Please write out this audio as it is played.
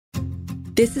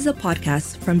This is a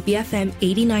podcast from BFM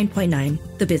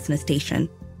 89.9, the business station.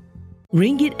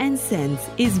 Ringgit and Cents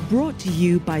is brought to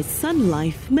you by Sun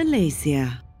Life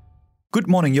Malaysia. Good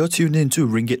morning, you're tuned in to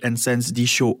Ringgit and Cents, the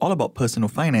show all about personal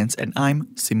finance, and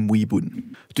I'm Sim Wee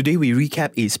Boon. Today we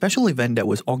recap a special event that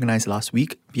was organised last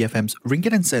week, BFM's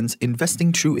Ringgit and Cents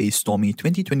Investing Through a Stormy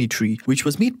 2023, which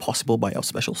was made possible by our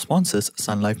special sponsors,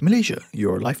 Sun Life Malaysia,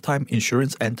 your lifetime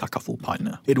insurance and Takaful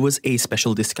partner. It was a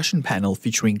special discussion panel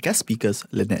featuring guest speakers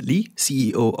Lynette Lee,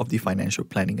 CEO of the Financial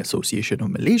Planning Association of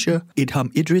Malaysia,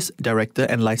 Idham Idris, Director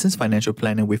and Licensed Financial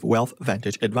Planner with Wealth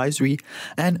Vantage Advisory,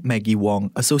 and Maggie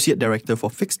Wong, Associate Director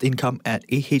for Fixed Income at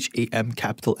AHAM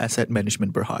Capital Asset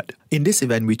Management Berhad. In this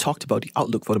event, we talked about the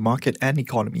outlook for the market and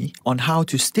economy, on how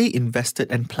to stay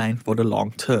invested and plan for the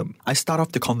long term. I start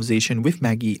off the conversation with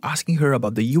Maggie asking her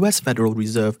about the US Federal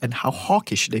Reserve and how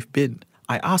hawkish they've been.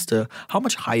 I asked her how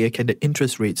much higher can the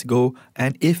interest rates go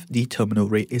and if the terminal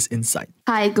rate is in sight.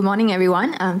 Hi, good morning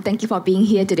everyone. Thank you for being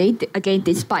here today, again,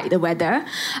 despite the weather.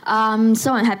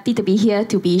 So I'm happy to be here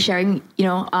to be sharing,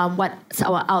 what's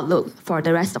our outlook for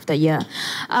the rest of the year.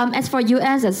 As for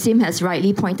US, as Sim has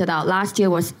rightly pointed out, last year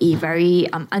was a very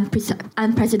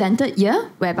unprecedented year,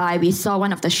 whereby we saw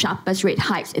one of the sharpest rate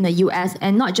hikes in the US,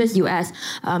 and not just US,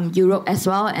 Europe as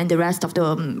well, and the rest of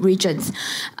the regions.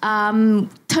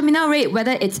 Terminal rate,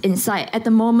 whether it's in sight, at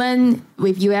the moment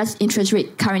with US interest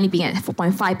rate currently being at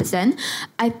 4.5%,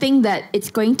 I think that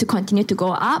it's going to continue to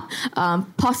go up,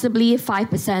 possibly 5%,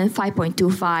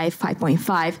 5.25,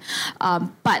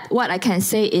 5.5. But what I can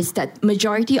say is that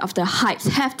majority of the hikes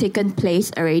have taken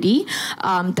place already.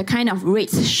 The kind of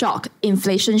rates shock,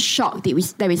 inflation shock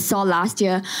that we saw last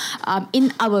year,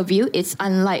 in our view, it's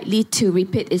unlikely to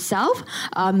repeat itself.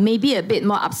 Maybe a bit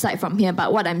more upside from here,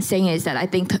 but what I'm saying is that I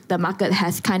think the market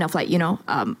has kind of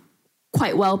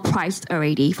quite well priced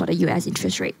already for the US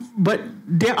interest rate. But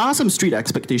there are some street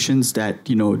expectations that,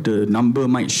 the number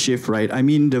might shift, right? I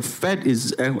mean, the Fed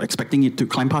is expecting it to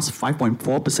climb past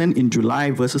 5.4% in July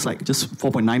versus just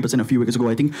 4.9% a few weeks ago.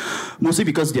 I think mostly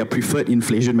because their preferred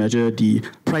inflation measure, the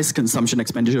Price Consumption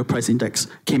Expenditure Price Index,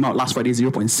 came out last Friday,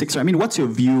 0.6. I mean, what's your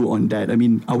view on that? I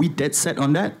mean, are we dead set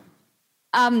on that?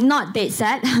 Not dead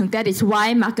set. That is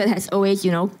why market has always,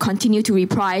 continued to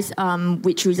reprice,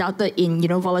 which resulted in,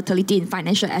 volatility in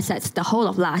financial assets the whole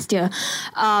of last year.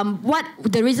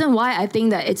 The reason why I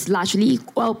think that it's largely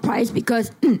well priced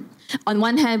because on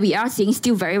one hand, we are seeing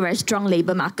still very, very strong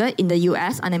labor market in the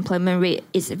US. Unemployment rate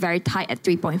is very tight at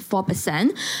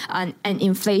 3.4%, and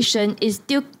inflation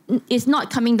is not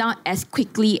coming down as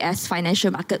quickly as financial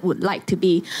market would like to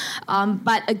be.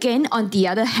 But again, on the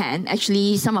other hand,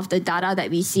 actually some of the data that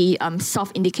we see,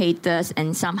 soft indicators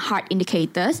and some hard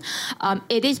indicators,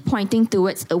 it is pointing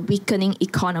towards a weakening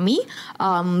economy.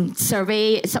 A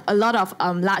lot of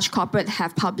large corporate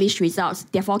have published results,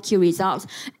 their 4Q results,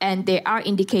 and they are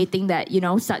indicating that,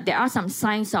 there are some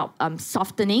signs of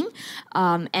softening.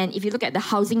 And if you look at the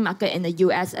housing market in the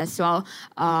US as well,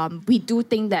 we do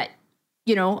think that,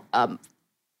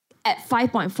 at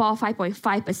 5.4,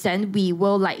 5.5%, we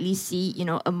will likely see,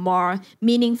 a more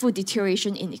meaningful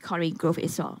deterioration in economic growth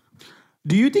as well.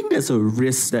 Do you think there's a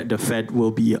risk that the Fed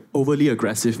will be overly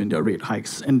aggressive in their rate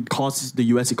hikes and cause the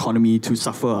US economy to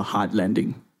suffer a hard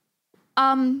landing?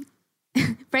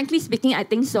 Frankly speaking, I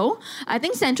think so. I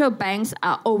think central banks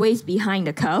are always behind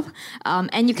the curve,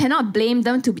 and you cannot blame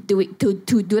them to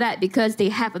do that because they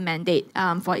have a mandate.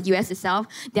 For US itself,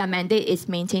 their mandate is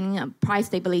maintaining price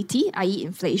stability, i.e.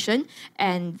 inflation,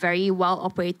 and very well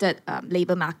operated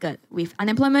labor market. With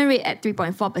unemployment rate at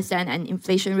 3.4% and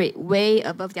inflation rate way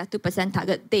above their 2%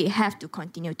 target, they have to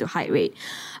continue to hike rate.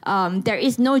 There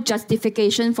is no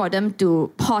justification for them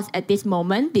to pause at this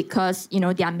moment because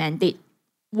their mandate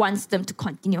wants them to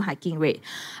continue hiking rate.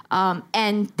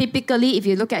 And typically, if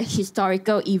you look at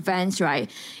historical events, right,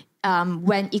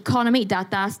 when economic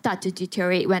data start to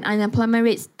deteriorate, when unemployment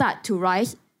rates start to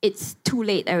rise, it's too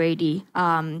late already.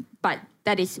 But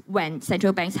that is when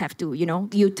central banks have to,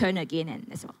 U-turn again and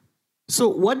as well. So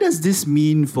what does this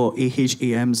mean for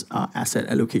AHAM's asset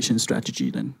allocation strategy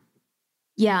then?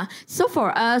 Yeah, so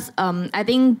for us, I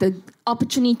think the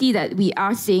opportunity that we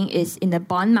are seeing is in the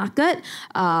bond market.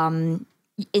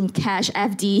 In cash,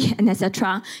 FD, and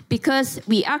etc. Because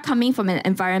we are coming from an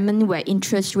environment where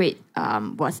interest rate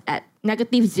was at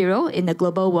 -0 in the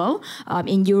global world.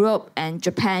 In Europe and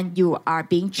Japan, you are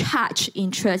being charged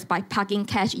interest by parking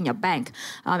cash in your bank.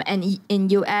 And in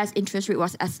US, interest rate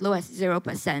was as low as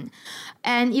 0%.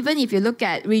 And even if you look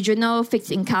at regional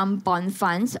fixed income bond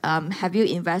funds, have you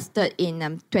invested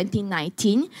in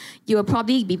 2019, you will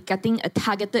probably be getting a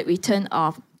targeted return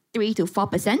of 3 to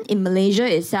 4%. In Malaysia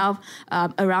itself,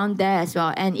 around there as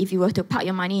well. And if you were to park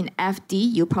your money in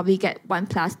FD, you probably get 1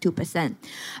 plus 2%.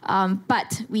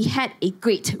 But we had a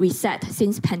great reset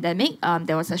since pandemic.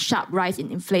 There was a sharp rise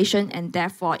in inflation and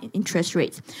therefore in interest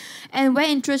rates. And where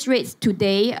interest rates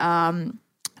today,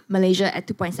 Malaysia at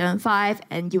 2.75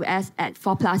 and US at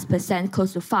 4+%,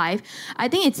 close to 5. I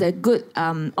think it's a good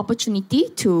opportunity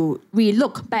to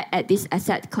relook back at this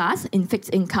asset class in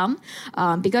fixed income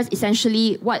because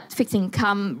essentially what fixed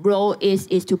income role is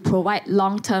to provide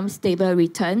long-term stable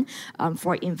return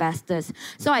for investors.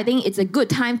 So I think it's a good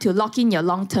time to lock in your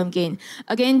long-term gain.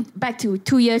 Again, back to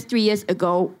 2 years, 3 years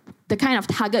ago, the kind of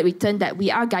target return that we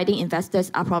are guiding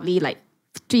investors are probably like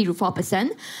 3 to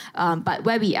 4%. But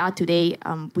where we are today,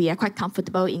 we are quite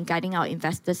comfortable in guiding our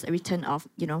investors a return of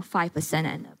 5%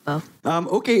 and above.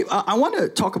 Okay, I want to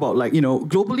talk about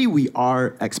globally we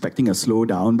are expecting a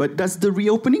slowdown, but does the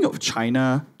reopening of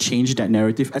China change that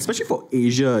narrative, especially for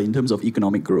Asia in terms of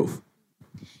economic growth?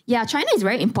 Yeah, China is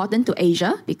very important to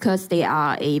Asia because they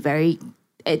are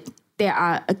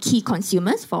a key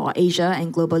consumers for Asia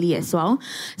and globally as well.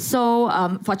 So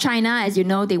for China, as you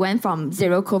know, they went from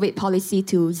zero COVID policy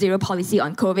to zero policy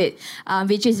on COVID,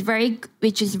 which is very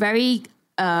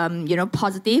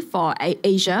positive for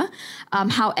Asia.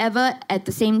 However, at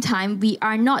the same time, we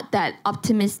are not that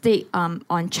optimistic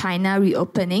on China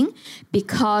reopening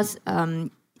because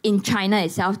in China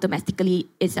itself, domestically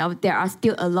itself, there are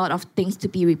still a lot of things to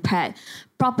be repaired.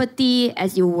 Property,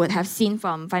 as you would have seen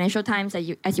from Financial Times, as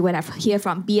you would have heard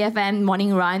from BFM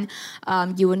Morning Run,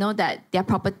 you will know that their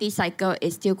property cycle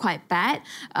is still quite bad.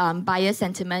 Buyer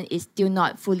sentiment is still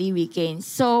not fully regained.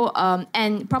 So,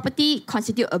 and property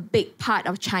constitute a big part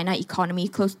of China economy,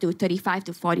 close to 35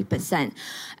 to 40%.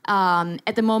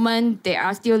 At the moment, there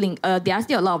are still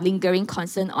a lot of lingering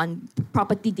concern on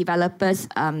property developers,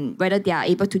 whether they are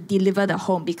able to deliver the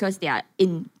home because they are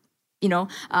in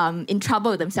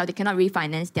trouble themselves. They cannot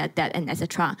refinance their debt and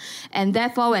etc. And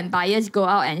therefore, when buyers go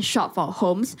out and shop for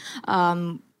homes,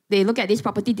 they look at these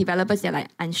property developers, they're like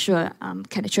unsure.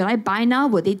 Should I buy now?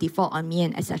 Will they default on me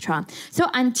and etc. So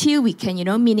until we can,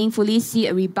 meaningfully see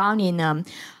a rebound in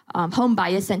home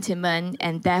buyer sentiment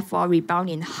and therefore rebound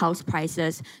in house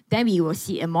prices, then we will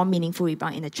see a more meaningful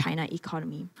rebound in the China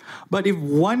economy. But if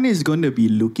one is going to be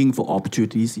looking for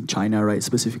opportunities in China, right,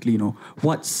 specifically,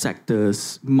 what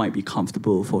sectors might be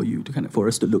comfortable for you to for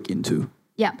us to look into?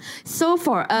 Yeah. So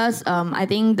for us, I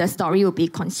think the story will be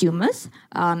consumers,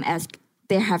 as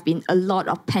there have been a lot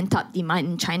of pent-up demand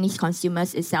in Chinese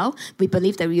consumers itself. We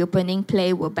believe the reopening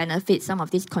play will benefit some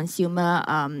of these consumer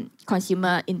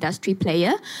industry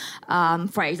player.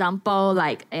 For example,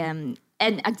 an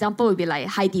example would be like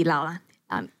Haidilao.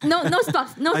 No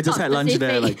stocks. I just had lunch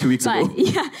there like 2 weeks ago.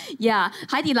 Yeah.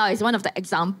 Haidilao is one of the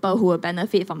example who will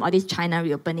benefit from all this China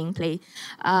reopening play.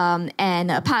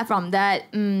 And apart from that,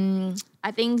 I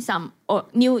think some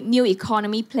new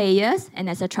economy players and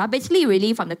etc. Basically,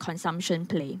 really from the consumption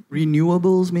play.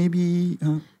 Renewables, maybe.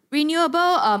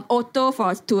 Renewable, auto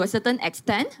to a certain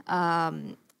extent.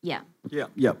 Yeah.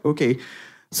 Okay.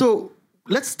 So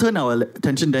let's turn our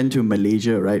attention then to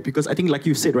Malaysia, right? Because I think, like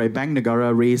you said, right, Bank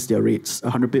Negara raised their rates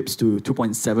 100 bips to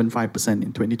 2.75%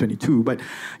 in 2022. But,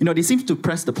 they seem to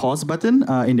press the pause button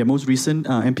in their most recent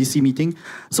MPC meeting.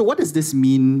 So what does this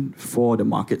mean for the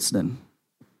markets then?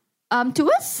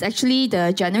 To us, actually,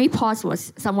 the January pause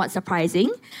was somewhat surprising.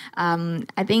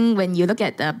 I think when you look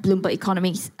at the Bloomberg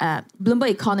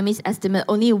Economics estimate,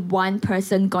 only one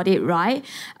person got it right.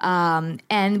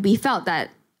 And we felt that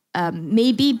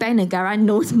maybe Bank Negara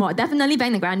knows more. Definitely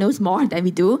Bank Negara knows more than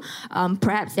we do.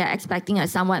 Perhaps they're expecting a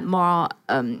somewhat more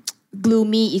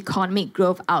gloomy economic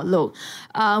growth outlook.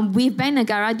 With Bank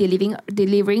Negara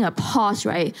delivering a pause,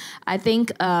 right? I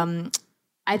think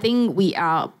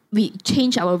we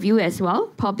change our view as well.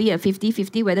 Probably a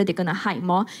 50-50 whether they're going to hike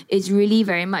more is really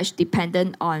very much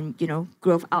dependent on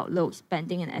growth outlook,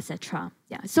 spending and etc.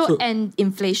 Yeah. So and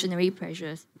inflationary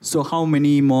pressures. So how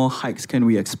many more hikes can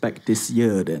we expect this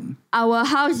year then? Our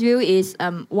house view is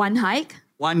one hike.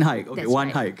 One hike. Okay, that's one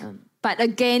right. hike. But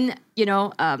again,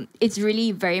 it's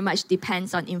really very much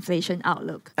depends on inflation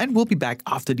outlook. And we'll be back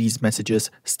after these messages.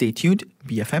 Stay tuned.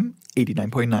 BFM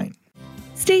 89.9.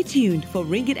 Stay tuned for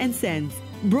Ringgit and Cents,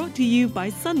 brought to you by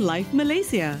Sun Life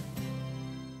Malaysia.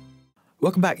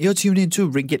 Welcome back. You're tuned into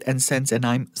Ringgit and Cents and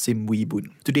I'm Sim Wee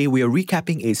Boon. Today we are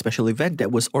recapping a special event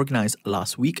that was organised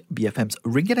last week, BFM's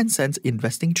Ringgit and Cents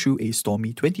Investing Through a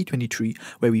Stormy 2023,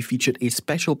 where we featured a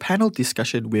special panel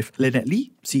discussion with Lynette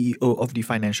Lee, CEO of the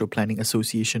Financial Planning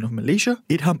Association of Malaysia,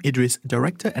 Idham Idris,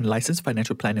 Director and Licensed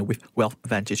Financial Planner with Wealth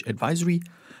Vantage Advisory,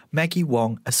 Maggie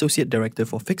Wong, Associate Director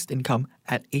for Fixed Income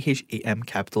at AHAM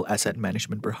Capital Asset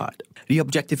Management Berhad. The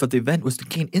objective of the event was to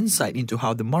gain insight into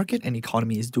how the market and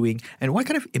economy is doing and what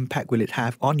kind of impact will it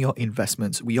have on your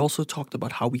investments. We also talked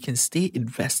about how we can stay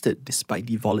invested despite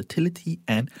the volatility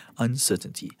and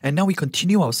uncertainty. And now we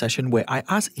continue our session where I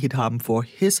asked Idham for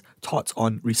his thoughts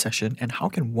on recession and how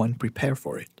can one prepare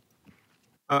for it.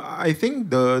 I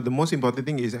think the most important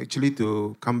thing is actually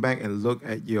to come back and look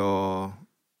at your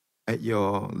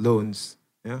loans,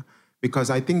 yeah, because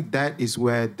I think that is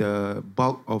where the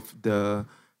bulk of the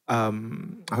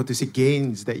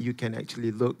gains that you can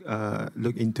actually look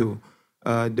into.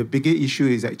 The bigger issue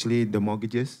is actually the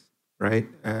mortgages, right,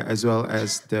 as well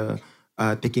as the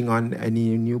taking on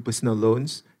any new personal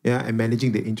loans, yeah, and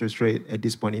managing the interest rate at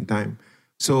this point in time.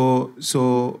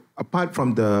 So apart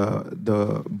from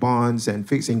the bonds and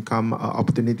fixed income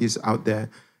opportunities out there,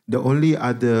 the only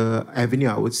other avenue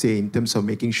I would say in terms of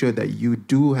making sure that you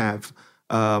do have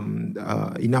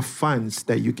enough funds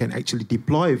that you can actually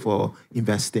deploy for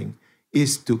investing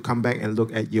is to come back and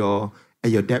look at your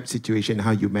debt situation,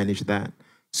 how you manage that.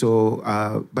 So,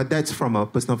 but that's from a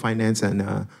personal finance and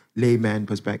a layman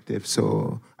perspective.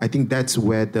 So I think that's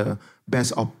where the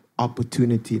best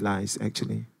opportunity lies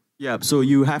actually. Yeah, so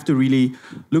you have to really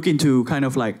look into kind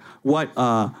of like what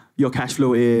your cash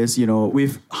flow is,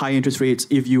 with high interest rates.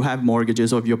 If you have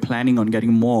mortgages or if you're planning on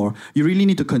getting more, you really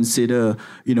need to consider,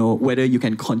 whether you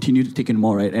can continue to take in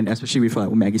more, right? And especially with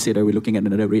what Maggie said, we're looking at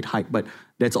another rate hike, but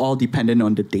that's all dependent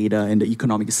on the data and the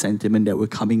economic sentiment that we're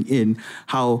coming in,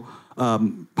 how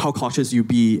cautious you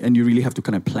be, and you really have to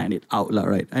kind of plan it out,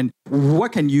 right? And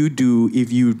what can you do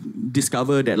if you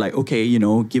discover that, like, okay,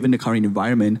 given the current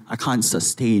environment, I can't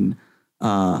sustain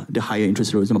the higher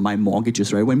interest rates on my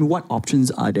mortgages, right? What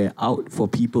options are there out for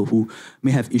people who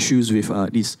may have issues with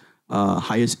these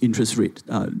highest interest rate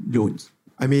loans?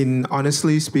 I mean,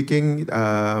 honestly speaking,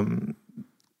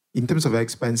 in terms of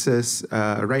expenses,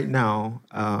 right now,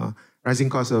 rising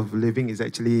cost of living is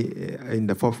actually in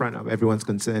the forefront of everyone's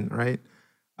concern, right?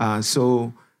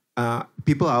 So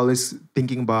people are always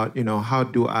thinking about, how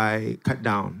do I cut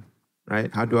down,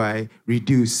 right? How do I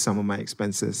reduce some of my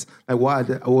expenses? Like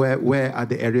where are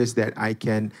the areas that I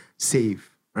can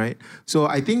save, right? So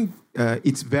I think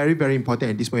it's very, very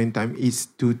important at this point in time is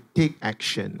to take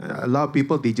action. A lot of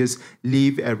people, they just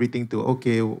leave everything to,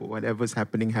 okay, whatever's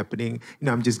happening,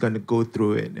 I'm just going to go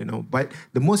through it, But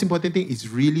the most important thing is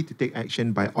really to take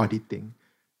action by auditing,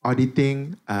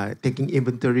 taking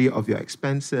inventory of your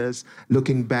expenses,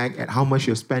 looking back at how much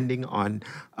you're spending on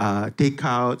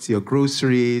takeouts, your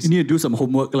groceries. You need to do some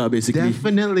homework, basically.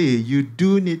 Definitely. You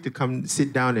do need to come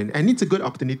sit down and it's a good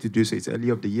opportunity to do so. It's early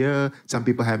of the year. Some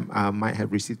people might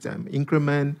have received some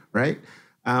increment, right?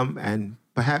 And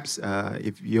perhaps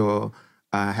if you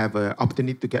have an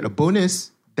opportunity to get a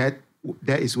bonus, that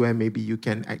is where maybe you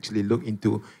can actually look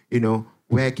into,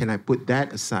 where can I put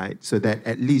that aside so that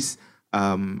at least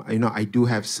I do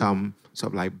have some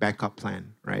sort of like backup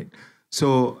plan, right?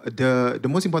 So the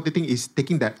most important thing is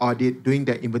taking that audit, doing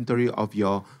that inventory of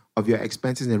your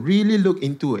expenses, and really look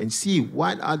into and see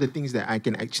what are the things that I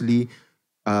can actually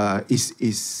I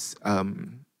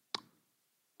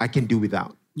can do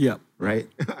without. Yeah. Right.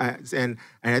 and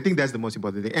I think that's the most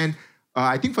important thing. And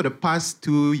I think for the past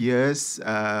 2 years,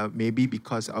 maybe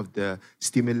because of the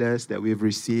stimulus that we've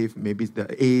received, maybe the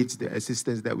aids, the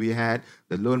assistance that we had,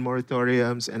 the loan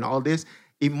moratoriums and all this,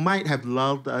 it might have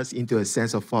lulled us into a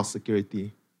sense of false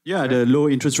security. Yeah, the low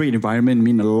interest rate environment,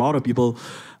 a lot of people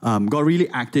got really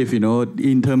active,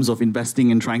 in terms of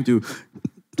investing and trying to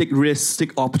take risks,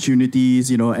 take opportunities,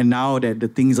 and now that the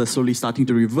things are slowly starting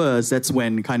to reverse, that's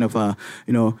when kind of,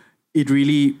 it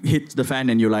really hits the fan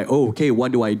and you're like, oh, okay,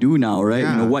 what do I do now, right?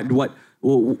 Yeah.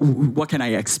 What can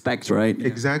I expect, right?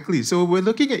 Exactly. So we're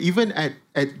looking at even at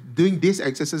doing this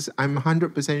exercise, I'm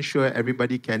 100% sure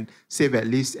everybody can save at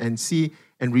least and see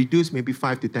and reduce maybe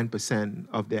 5 to 10%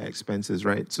 of their expenses,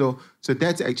 right? So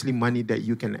that's actually money that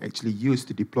you can actually use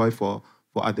to deploy for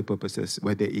other purposes,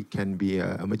 whether it can be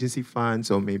emergency funds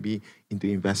or maybe into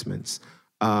investments.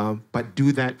 But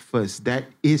do that first. That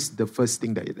is the first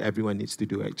thing that everyone needs to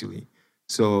do, actually.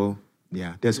 So,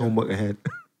 there's homework ahead.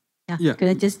 Yeah. Could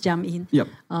I just jump in? Yep.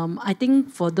 I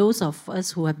think for those of us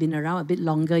who have been around a bit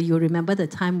longer, you remember the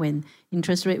time when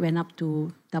interest rate went up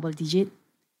to double digit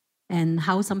and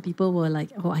how some people were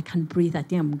like, oh, I can't breathe. I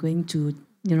think I'm going to,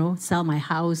 sell my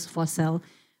house for sale.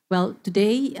 Well,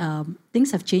 today,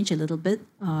 things have changed a little bit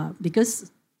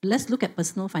because let's look at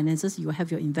personal finances. You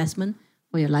have your investment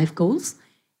for your life goals.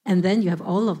 And then you have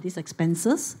all of these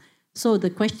expenses. So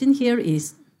the question here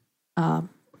is,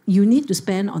 you need to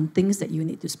spend on things that you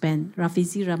need to spend.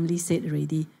 Rafizi Ramli said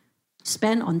already,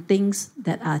 spend on things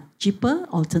that are cheaper,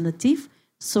 alternative,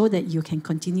 so that you can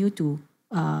continue to,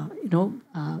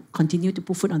 continue to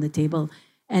put food on the table.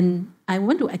 And I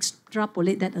want to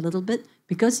extrapolate that a little bit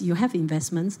because you have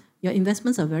investments. Your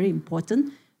investments are very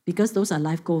important because those are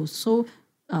life goals. So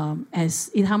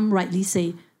as Idham rightly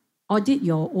say, audit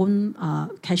your own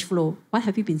cash flow. What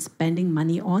have you been spending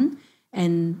money on?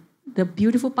 And the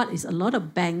beautiful part is a lot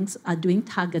of banks are doing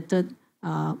targeted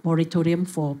moratorium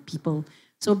for people.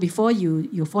 So before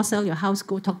you for sell your house,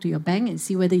 go talk to your bank and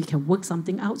see whether you can work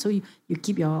something out. So you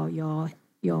keep your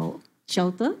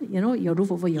shelter, your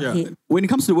roof over your head. When it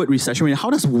comes to the word recession, how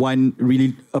does one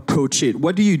really approach it?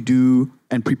 What do you do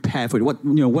and prepare for it?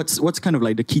 What's kind of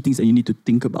like the key things that you need to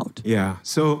think about? Yeah.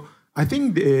 So I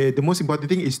think the most important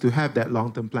thing is to have that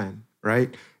long-term plan,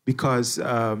 right? Because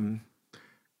I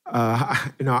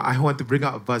want to bring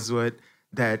out a buzzword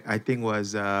that I think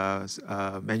was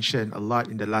mentioned a lot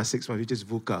in the last 6 months, which is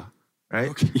VUCA, right?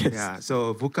 Okay, yes. Yeah.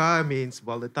 So VUCA means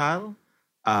volatile,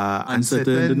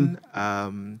 uncertain,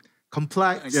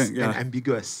 complex, and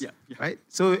ambiguous, right?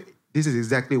 So this is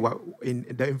exactly what in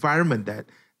the environment that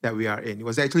we are in. It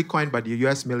was actually coined by the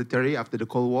U.S. military after the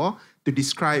Cold War to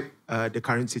describe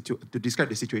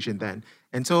the situation then.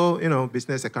 And so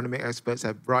business economic experts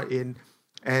have brought in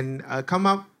and come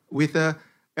up with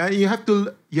you have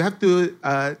to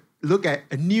look at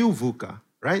a new VUCA,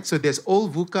 right? So there's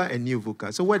old VUCA and new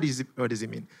VUCA. So what does it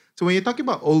mean? So when you're talking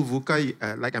about old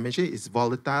VUCA, like I mentioned, it's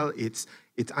volatile, it's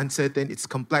uncertain, it's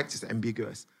complex, it's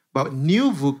ambiguous. But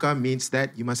new VUCA means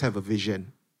that you must have a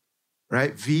vision,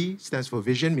 right? V stands for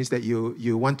vision, means that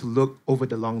you want to look over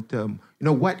the long term.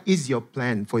 What is your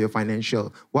plan for your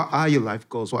financial? What are your life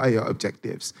goals? What are your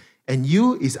objectives? And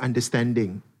U is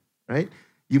understanding, right?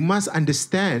 You must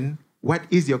understand what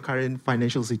is your current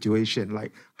financial situation,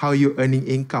 like how are you earning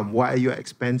income, what are your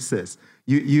expenses.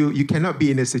 You cannot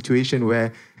be in a situation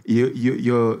where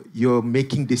you're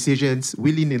making decisions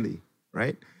willy-nilly,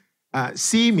 right?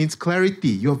 C means clarity.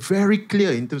 You're very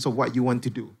clear in terms of what you want to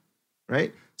do,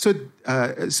 right? So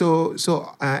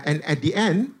and at the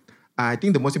end, I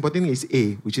think the most important thing is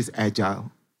A, which is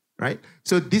agile, right?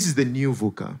 So this is the new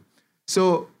VUCA.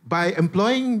 So by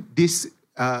employing this,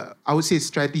 I would say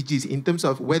strategies in terms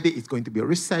of whether it's going to be a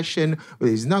recession,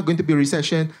 whether it's not going to be a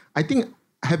recession, I think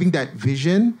having that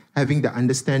vision, having the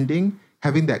understanding,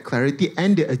 having that clarity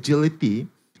and the agility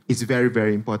is very,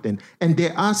 very important. And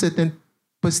there are certain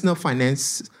personal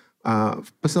finances, I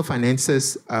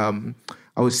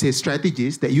would say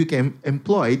strategies that you can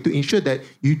employ to ensure that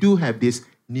you do have this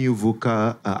new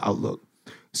VUCA outlook.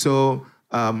 So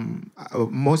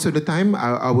most of the time,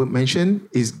 I would mention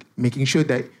is making sure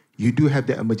that you do have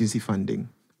the emergency funding,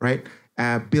 right?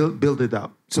 Build it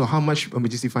up. So how much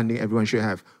emergency funding everyone should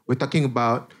have? We're talking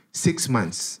about 6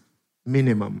 months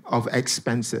minimum of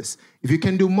expenses. If you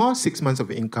can do more, 6 months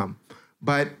of income.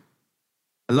 But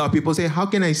a lot of people say, how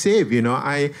can I save?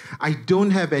 I don't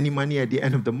have any money at the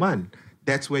end of the month.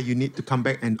 That's where you need to come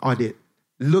back and audit.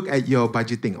 Look at your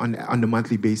budgeting on the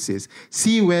monthly basis.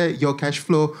 See where your cash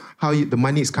flow, the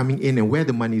money is coming in and where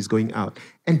the money is going out.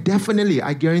 And definitely,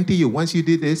 I guarantee you, once you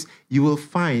do this, you will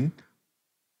find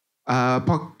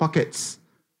pockets,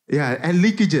 and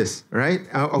leakages, right,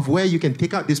 of where you can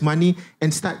take out this money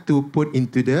and start to put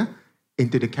into the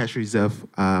cash reserve,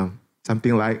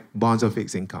 something like bonds or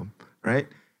fixed income, right?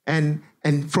 And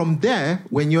from there,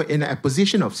 when you're in a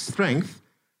position of strength,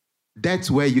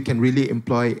 that's where you can really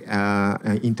employ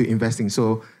into investing.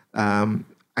 So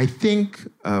I think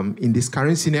in this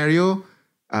current scenario,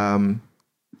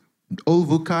 old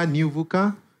VUCA, new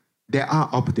VUCA, there are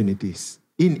opportunities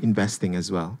in investing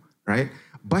as well, right?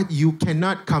 But you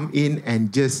cannot come in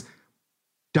and just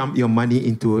dump your money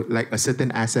into like a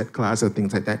certain asset class or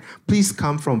things like that. Please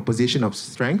come from a position of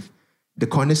strength. The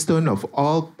cornerstone of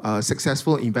all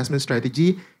successful investment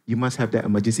strategy, you must have that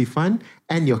emergency fund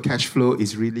and your cash flow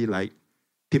is really like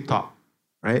tip-top,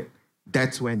 right?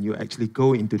 That's when you actually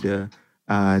go into the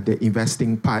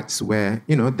investing parts where,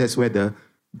 that's where the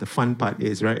fun part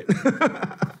is, right?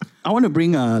 I want to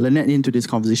bring Lynette into this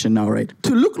conversation now, right?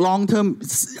 To look long-term,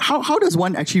 how does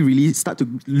one actually really start to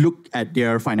look at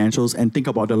their financials and think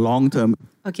about the long-term?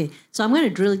 Okay, so I'm going to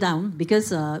drill down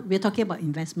because we're talking about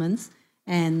investments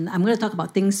and I'm going to talk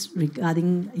about things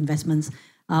regarding investments.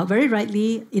 Very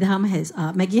rightly,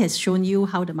 Maggie has shown you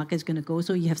how the market is going to go,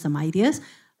 so you have some ideas.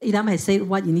 Idham has said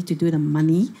what you need to do with the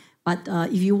money. But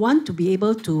if you want to be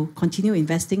able to continue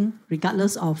investing,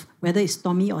 regardless of whether it's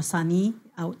stormy or sunny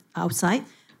outside,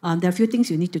 there are a few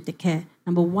things you need to take care.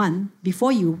 Number one,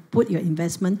 before you put your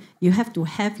investment, you have to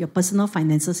have your personal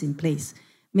finances in place,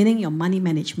 meaning your money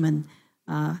management.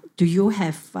 Do you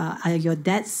have, are your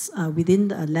debts within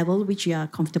the level which you are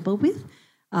comfortable with?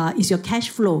 Is your cash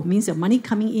flow, means your money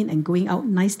coming in and going out,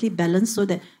 nicely balanced so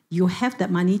that you have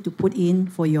that money to put in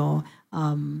for your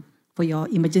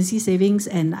emergency savings?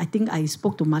 And I think I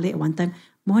spoke to Malik at one time,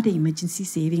 more than emergency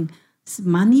saving,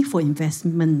 money for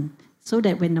investment, so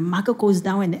that when the market goes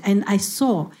down, and I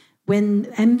saw when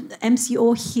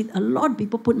MCO hit, a lot of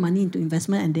people put money into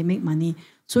investment and they make money.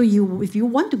 So if you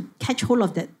want to catch hold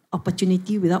of that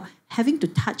opportunity without having to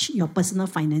touch your personal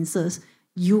finances,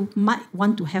 you might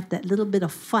want to have that little bit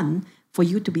of fun for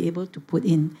you to be able to put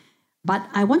in. But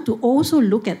I want to also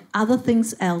look at other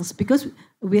things else, because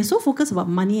we are so focused about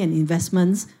money and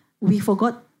investments, we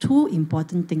forgot two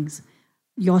important things.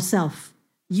 Yourself.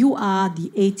 You are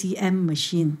the ATM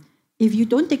machine. If you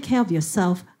don't take care of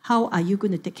yourself, how are you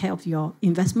going to take care of your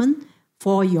investment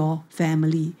for your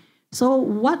family? So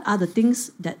what are the things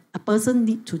that a person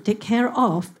needs to take care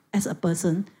of as a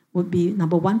person would be,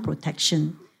 number one,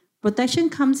 protection. Protection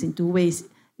comes in two ways.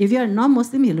 If you're a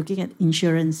non-Muslim, you're looking at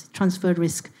insurance, transfer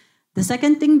risk. The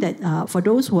second thing that for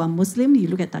those who are Muslim, you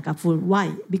look at takaful.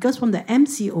 Why? Because from the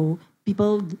MCO,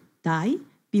 people die,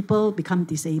 people become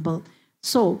disabled.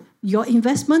 So your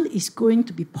investment is going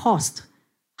to be paused.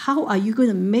 How are you going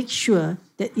to make sure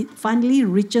that it finally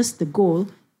reaches the goal,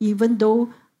 even though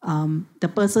the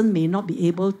person may not be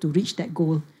able to reach that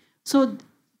goal? So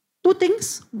two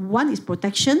things. One is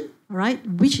protection, right?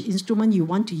 Which instrument you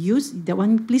want to use. That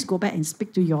one, please go back and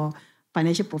speak to your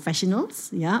financial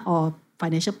professionals, or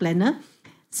financial planner.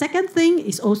 Second thing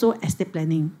is also estate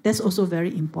planning. That's also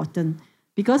very important,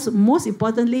 because most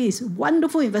importantly is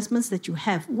wonderful investments that you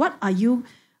have. What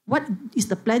is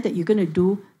the plan that you're going to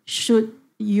do should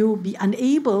you be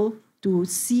unable to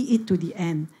see it to the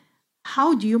end?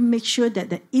 How do you make sure that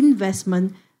the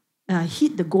investment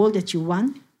hit the goal that you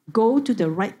want, go to the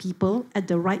right people at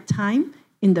the right time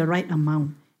in the right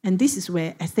amount? And this is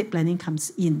where estate planning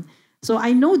comes in. So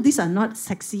I know these are not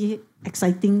sexy,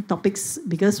 exciting topics,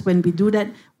 because when we do that,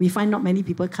 we find not many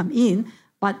people come in.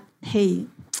 But hey,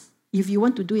 if you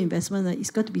want to do investment,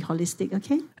 it's got to be holistic,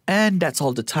 okay? And that's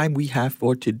all the time we have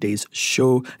for today's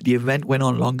show. The event went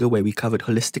on longer, where we covered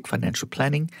holistic financial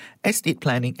planning, estate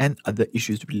planning, and other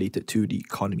issues related to the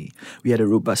economy. We had a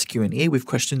robust Q&A with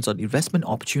questions on investment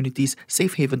opportunities,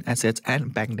 safe haven assets,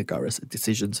 and Bank Negara's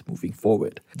decisions moving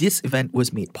forward. This event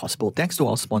was made possible thanks to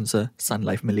our sponsor, Sun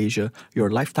Life Malaysia, your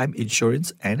lifetime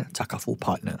insurance and takaful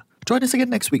partner. Join us again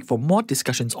next week for more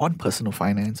discussions on personal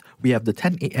finance. We have the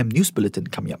 10 a.m. news bulletin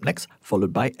coming up next,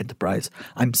 followed by Enterprise.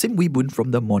 I'm Sim Wee Boon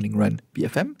from the Morning Run,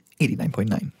 BFM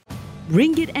 89.9.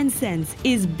 Ringgit and Cents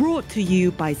is brought to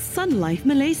you by Sun Life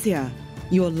Malaysia,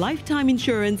 your lifetime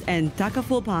insurance and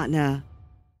takaful partner.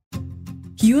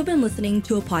 You have been listening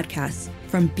to a podcast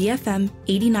from BFM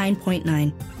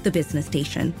 89.9, the business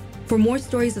station. For more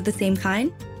stories of the same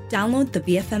kind, download the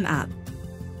BFM app.